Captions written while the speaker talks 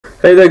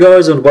Hey there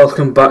guys, and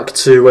welcome back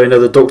to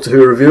another Doctor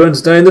Who review, and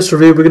today in this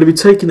review we're going to be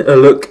taking a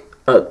look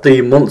at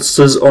the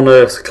Monsters on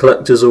Earth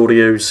Collector's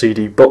Audio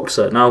CD box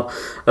set. Now,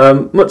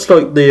 much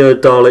like the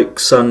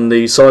Daleks and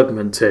the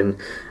Cybermen tin,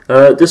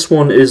 this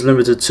one is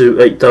limited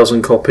to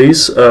 8,000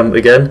 copies,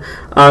 again,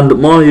 and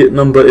my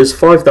number is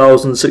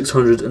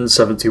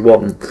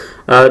 5,671.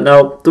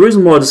 Now, the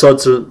reason why I decided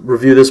to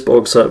review this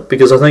box set,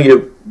 because I think it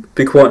would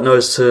be quite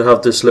nice to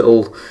have this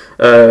little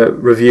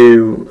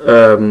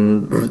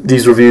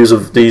these reviews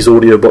of these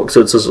audio box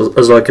sets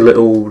as like a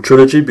little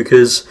trilogy,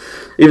 because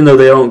even though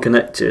they aren't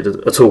connected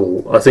at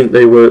all, I think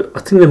they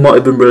might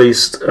have been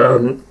released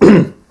around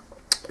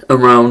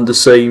the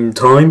same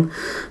time,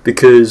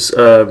 because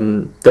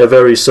they're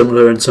very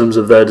similar in terms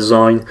of their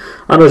design,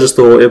 and I just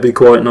thought it'd be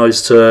quite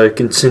nice to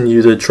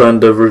continue the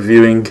trend of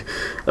reviewing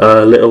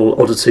little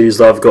oddities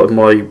that I've got in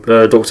my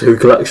Doctor Who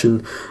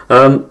collection.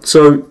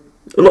 So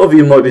a lot of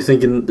you might be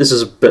thinking this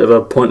is a bit of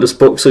a pointless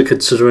box set,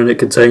 considering it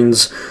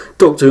contains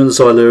Doctor Who and the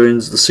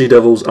Silurians, the Sea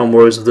Devils and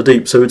Warriors of the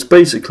Deep. So it's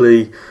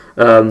basically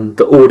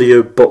the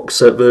audio box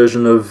set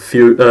version of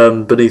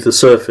Beneath the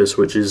Surface,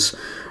 which is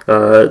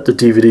the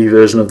DVD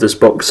version of this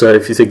box set,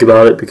 if you think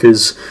about it,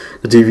 because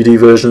the DVD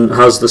version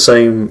has the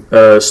same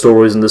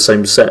stories in the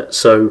same set.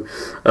 So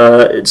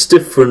it's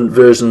different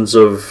versions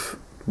of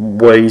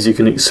ways you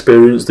can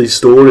experience these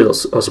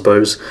stories, I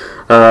suppose.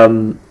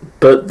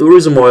 But the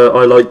reason why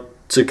I like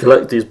to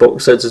collect these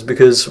box sets is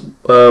because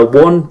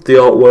one, the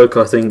artwork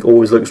I think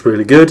always looks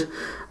really good,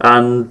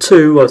 and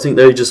two, I think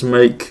they just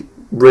make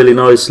really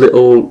nice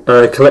little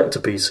collector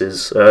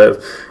pieces,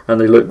 and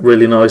they look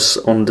really nice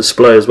on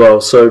display as well.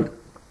 So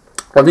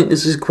I think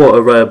this is quite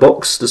a rare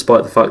box,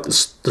 despite the fact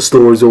that the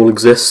stories all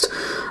exist.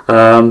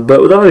 But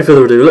without any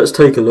further ado, let's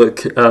take a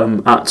look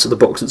at the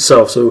box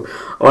itself. So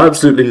I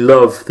absolutely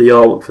love the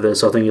artwork for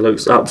this. I think it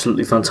looks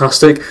absolutely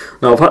fantastic.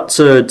 Now, I've had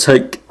to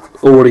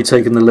already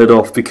taken the lid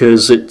off,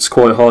 because it's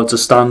quite hard to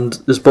stand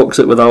this box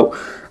set without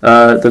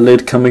the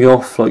lid coming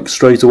off like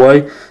straight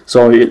away.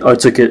 So I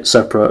took it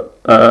separate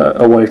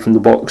away from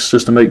the box,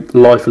 just to make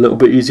life a little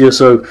bit easier.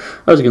 So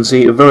as you can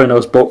see, a very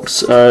nice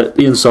box. The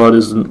inside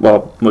isn't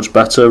much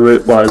better,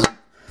 it's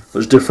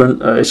much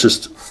different. It's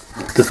just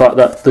the fact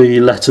that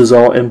the letters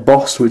are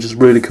embossed, which is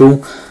really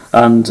cool,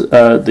 and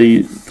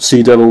the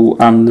Sea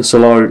Devil and the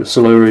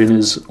Silurian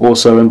is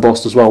also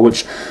embossed as well,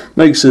 which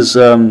makes this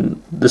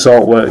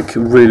artwork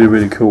really,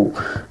 really cool,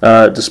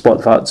 despite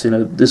the fact,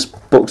 this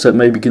box set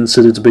may be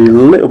considered to be a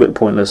little bit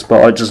pointless,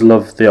 but I just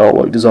love the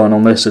artwork design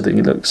on this. I think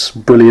it looks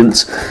brilliant.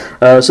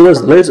 So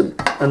there's the lid,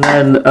 and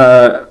then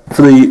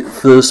for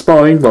the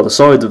spine, the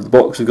side of the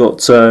box, we've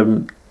got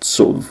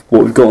sort of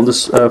what we've got on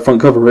this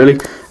front cover, really,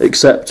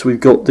 except we've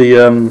got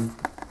the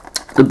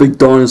big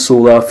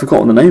dinosaur there. I've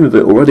forgotten the name of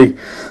it already,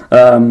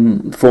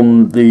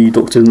 from the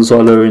Doctor and the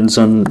Silurians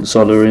and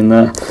Silurian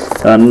there,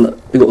 and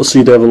we've got the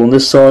Sea Devil on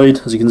this side,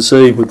 as you can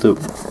see, with the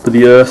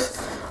Earth,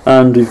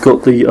 and we've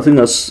got I think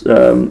that's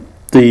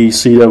the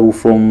Sea Devil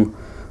from,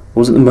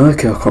 was it the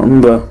Mercury? I can't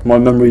remember, my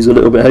memory's a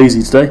little bit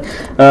hazy today,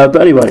 but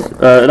anyway,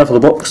 enough of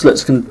the box.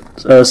 Let's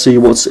see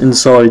what's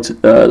inside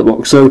the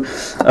box. So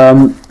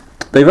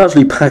they've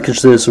actually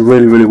packaged this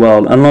really, really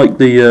well. Unlike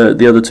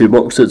the other two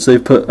box sets,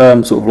 they've put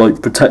sort of like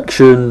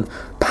protection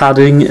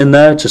padding in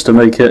there, just to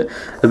make it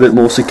a bit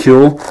more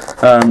secure.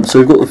 So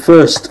we've got the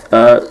first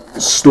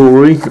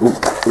story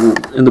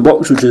in the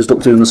box, which is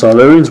Doctor Who and the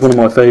Silurians, one of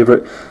my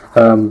favourite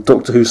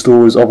Doctor Who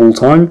stories of all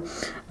time,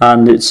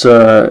 and it's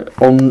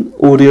on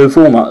audio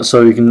format,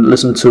 so you can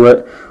listen to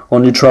it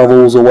on your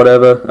travels or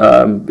whatever,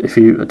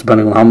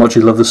 depending on how much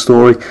you love the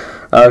story,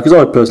 because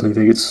I personally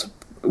think it's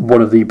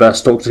one of the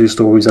best Doctor Who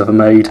stories ever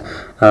made,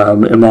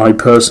 in my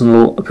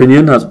personal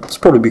opinion. That's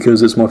probably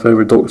because it's my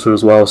favourite Doctor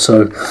as well.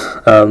 So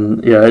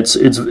yeah, it's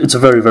a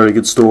very, very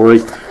good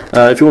story.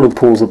 If you want to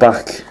pause the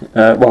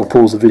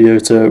video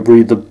to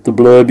read the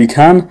blurb, you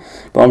can,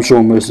 but I'm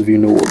sure most of you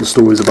know what the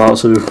story's about,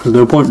 so there's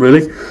no point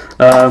really.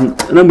 And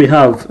then we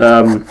have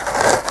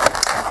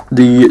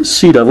the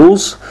Sea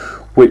Devils,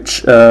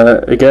 which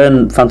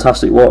again,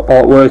 fantastic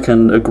artwork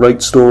and a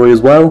great story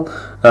as well.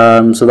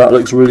 So that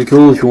looks really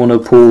cool. If you want to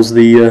pause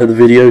the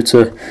video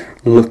to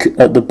look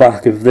at the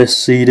back of this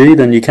CD,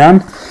 then you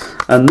can.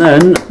 And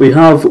then we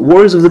have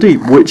Warriors of the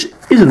Deep, which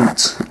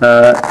isn't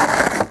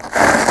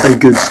a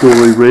good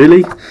story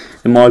really,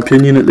 in my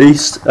opinion at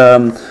least.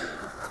 There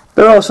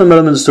are some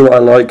elements to it I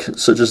like,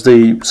 such as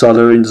the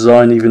Silurian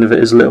design, even if it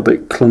is a little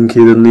bit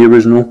clunkier than the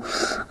original.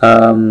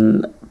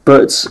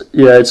 But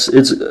yeah,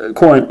 it's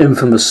quite an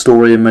infamous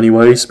story in many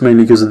ways,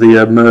 mainly because of the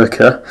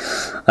Merca.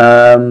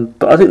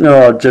 But I think there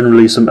are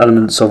generally some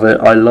elements of it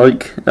I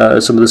like.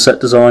 Some of the set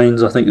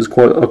designs I think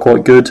are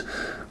quite good.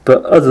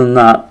 But other than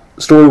that,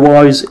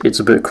 story-wise, it's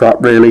a bit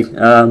crap really.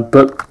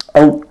 But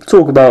I'll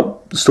talk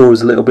about the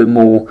stories a little bit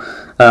more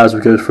as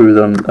we go through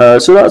them.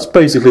 So that's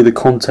basically the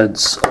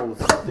contents of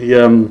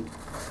the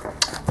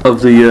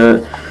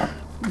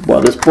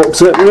well, this box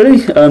set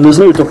really. There's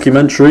no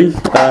documentary,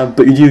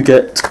 but you do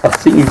get, I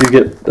think you do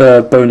get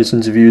bonus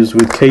interviews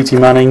with Katie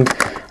Manning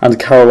and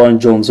Caroline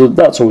John, so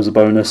that's always a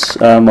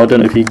bonus. I don't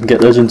know if you can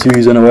get those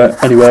interviews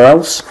anywhere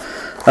else.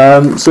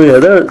 So yeah,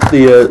 they're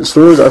the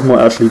stories. I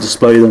might actually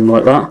display them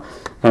like that,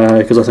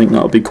 because I think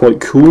that would be quite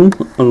cool,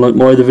 unlike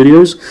my other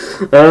videos.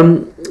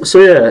 So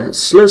yeah,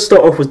 so let's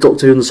start off with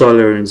Doctor Who and the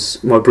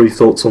Silurians, my brief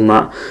thoughts on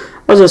that.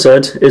 As I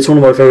said, it's one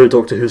of my favourite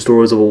Doctor Who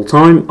stories of all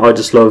time. I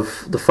just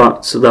love the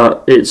fact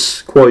that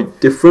it's quite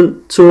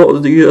different to a lot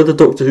of the other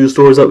Doctor Who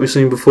stories that we've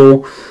seen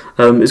before.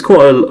 It's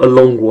quite a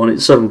long one,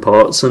 it's 7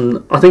 parts,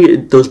 and I think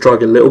it does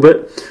drag a little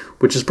bit,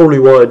 which is probably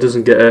why it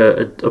doesn't get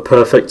a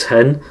perfect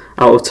 10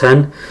 out of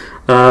 10.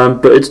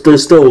 But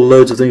there's still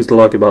loads of things to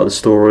like about the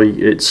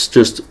story. It's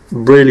just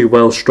really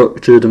well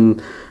structured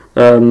and,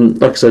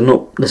 like I said,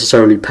 not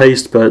necessarily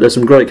paced, but there's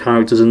some great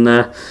characters in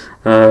there.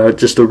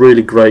 Just a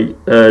really great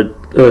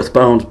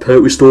Earthbound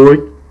Pertwee story.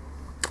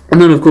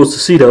 And then of course the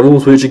Sea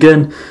Devils, which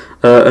again,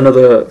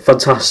 another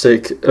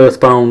fantastic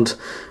Earthbound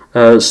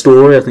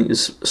story. I think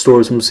it's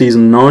stories from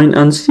season 9,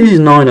 and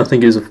season 9 I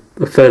think is a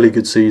fairly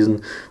good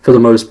season for the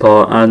most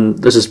part, and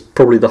this is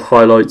probably the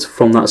highlight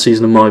from that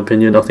season in my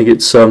opinion. I think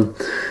it's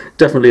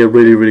definitely a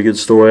really good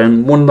story,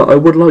 and one that I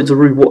would like to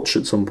rewatch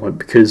at some point,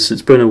 because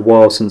it's been a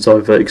while since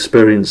I've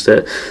experienced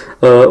it.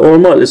 Or I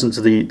might listen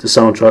to the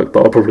soundtrack,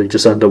 but I'll probably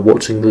just end up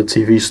watching the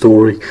TV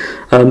story,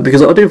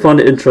 because I do find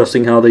it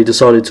interesting how they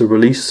decided to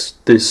release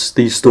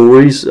these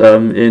stories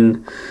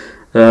in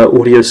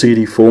audio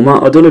CD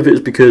format. I don't know if it's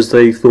because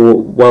they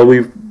thought, well,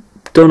 we've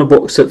done a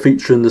box set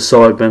featuring the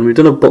Cybermen, we've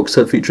done a box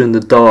set featuring the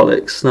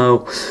Daleks,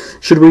 now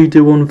should we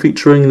do one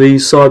featuring the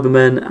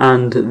Cybermen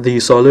and the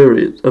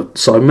Silurians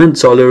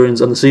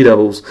and the Sea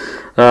Devils?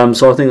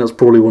 So I think that's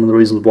probably one of the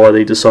reasons why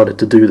they decided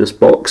to do this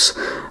box.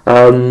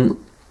 So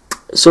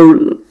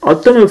I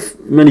don't know if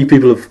many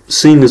people have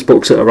seen this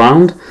box set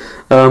around.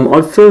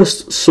 I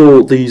first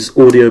saw these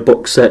audio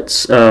box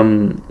sets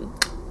from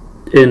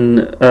a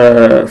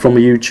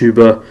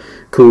YouTuber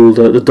called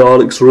The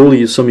Daleks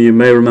Rule. Some of you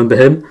may remember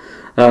him.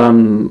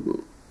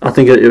 I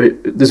think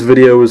this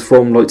video was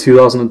from like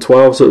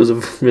 2012, so it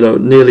was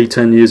nearly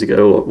 10 years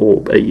ago,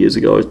 or 8 years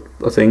ago,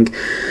 I think.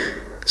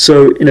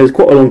 So it's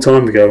quite a long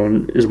time ago,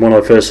 and is when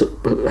I first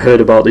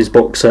heard about these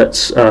box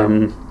sets.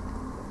 And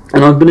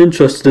I've been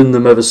interested in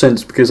them ever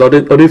since, because I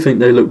do think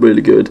they look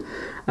really good.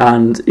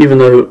 And even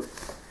though,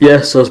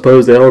 yes, I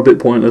suppose they are a bit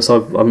pointless,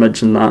 I've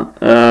mentioned that.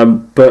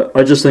 But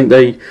I just think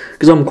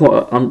because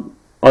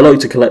I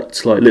like to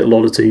collect like little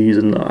oddities,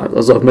 and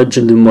as I've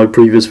mentioned in my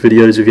previous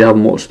videos, if you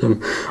haven't watched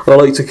them, I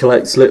like to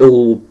collect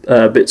little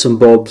bits and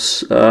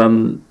bobs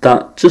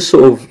that just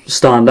sort of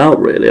stand out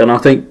really, and I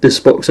think this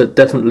box set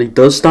definitely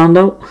does stand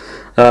out,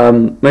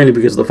 mainly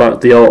because of the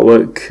fact the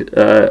artwork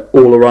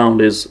all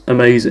around is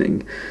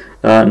amazing,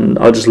 and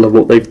I just love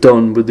what they've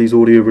done with these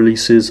audio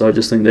releases. I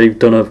just think they've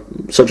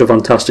done such a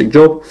fantastic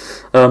job.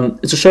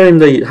 It's a shame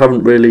they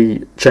haven't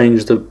really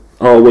changed the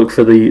artwork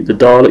for the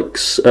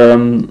Daleks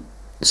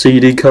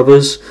CD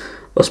covers.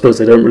 I suppose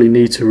they don't really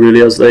need to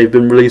really, as they've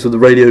been released with the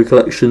radio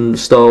collection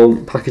style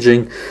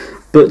packaging,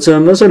 but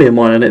that's only a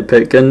minor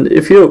nitpick. And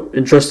if you're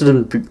interested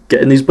in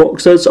getting these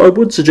box sets, I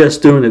would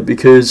suggest doing it,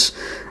 because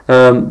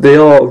they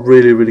are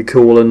really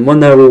cool, and when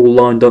they're all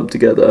lined up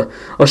together,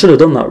 I should have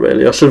done that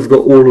really. I should have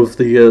got all of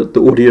the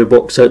audio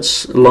box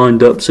sets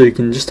lined up, so you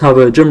can just have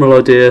a general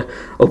idea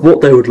of what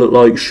they would look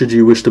like should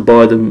you wish to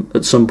buy them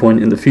at some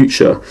point in the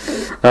future.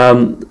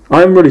 I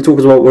haven't really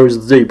talked about Warriors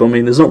of the Deep. I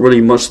mean, there's not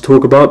really much to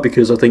talk about,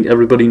 because I think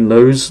everybody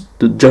knows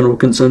the general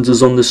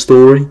consensus on this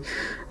story.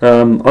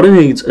 I don't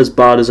think it's as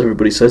bad as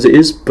everybody says it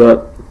is,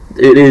 but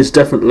it is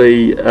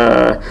definitely,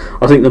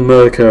 I think the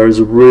Merca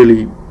is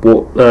really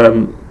what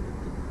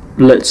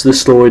lets this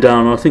story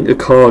down. I think a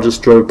car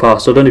just drove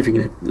past. I don't know if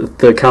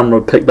the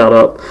camera picked that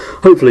up.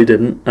 Hopefully it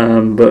didn't,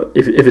 but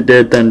if it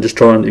did, then just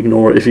try and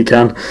ignore it if you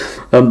can.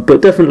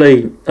 But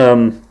definitely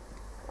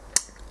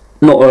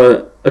not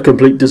a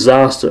complete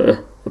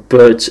disaster,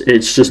 but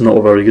it's just not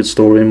a very good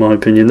story in my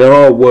opinion. There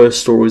are worse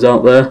stories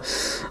out there.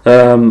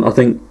 I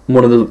think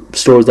one of the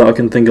stories that I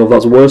can think of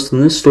that's worse than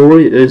this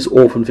story is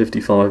Orphan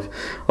 55.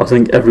 I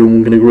think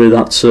everyone can agree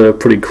that's a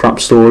pretty crap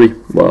story,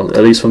 well,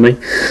 at least for me.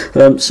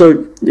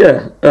 So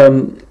yeah, a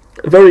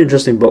very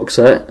interesting box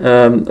set,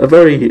 a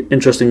very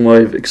interesting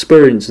way of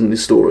experiencing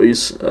these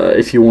stories.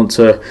 If you want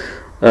to,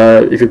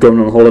 if you're going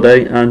on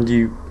holiday and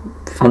you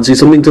fancy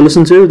something to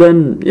listen to,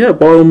 then yeah,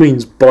 by all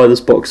means buy this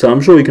box set.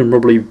 I'm sure you can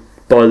probably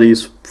buy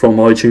these from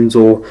iTunes,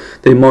 or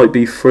they might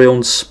be free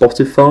on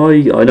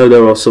Spotify. I know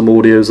there are some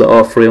audios that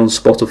are free on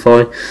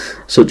Spotify,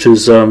 such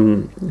as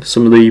some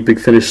of the Big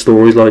Finish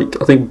stories, like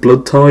I think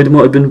Blood Tide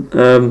might have been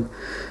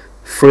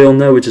free on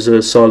there, which is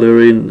a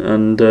Silurian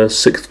and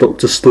Sixth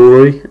Doctor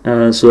story.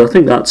 So I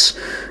think that's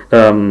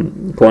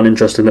quite an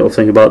interesting little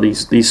thing about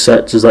these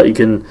sets, is that you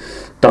can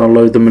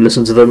download them and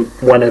listen to them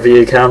whenever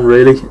you can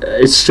really.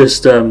 It's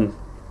just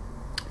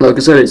like I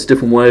said, it's a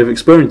different way of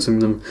experiencing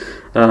them.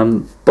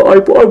 But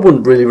I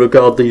wouldn't really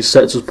regard these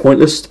sets as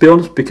pointless, to be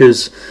honest,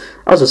 because,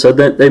 as I said,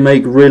 they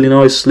make really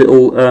nice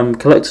little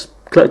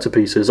collector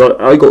pieces.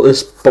 I got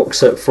this box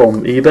set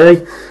from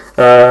eBay.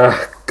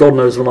 God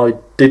knows when I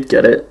did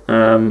get it.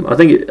 I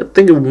think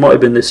it might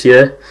have been this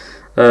year,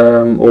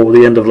 or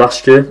the end of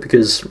last year,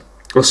 because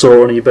I saw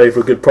it on eBay for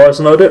a good price,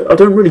 and I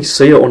don't really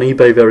see it on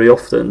eBay very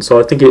often. So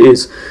I think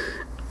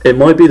it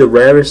might be the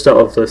rarest out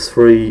of the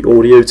 3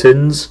 audio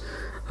tins,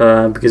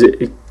 because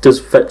it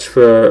does fetch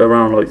for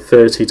around like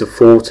 30 to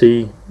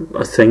 40,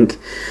 I think.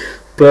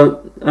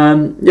 But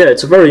yeah,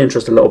 it's a very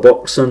interesting little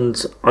box,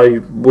 and I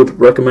would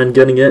recommend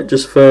getting it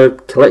just for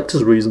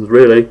collector's reasons,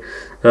 really.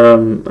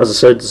 As I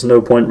said, there's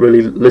no point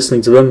really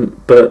listening to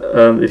them, but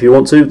if you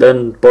want to,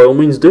 then by all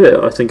means do it.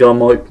 I think I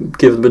might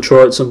give them a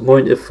try at some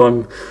point if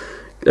I'm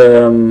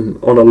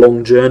on a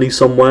long journey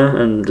somewhere,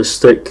 and just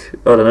stick,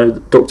 I don't know,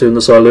 Doctor and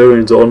the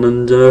Silurians on,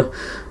 and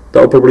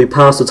that'll probably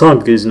pass the time,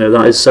 because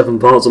that is 7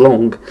 parts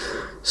long.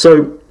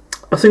 So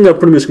I think that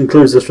pretty much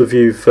concludes this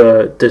review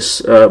for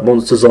this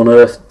Monsters on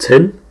Earth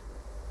tin.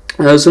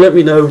 So let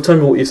me know, tell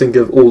me what you think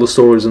of all the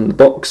stories in the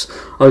box.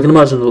 I can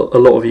imagine a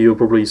lot of you will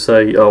probably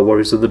say, oh,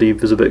 Warriors of the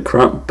Deep is a bit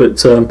crap,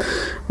 but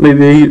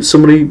maybe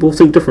somebody will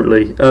think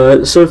differently.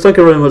 So thank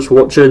you very much for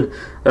watching.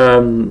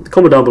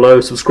 Comment down below,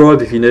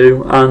 subscribe if you're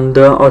new, and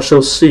I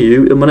shall see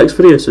you in my next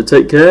video. So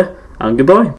take care, and goodbye.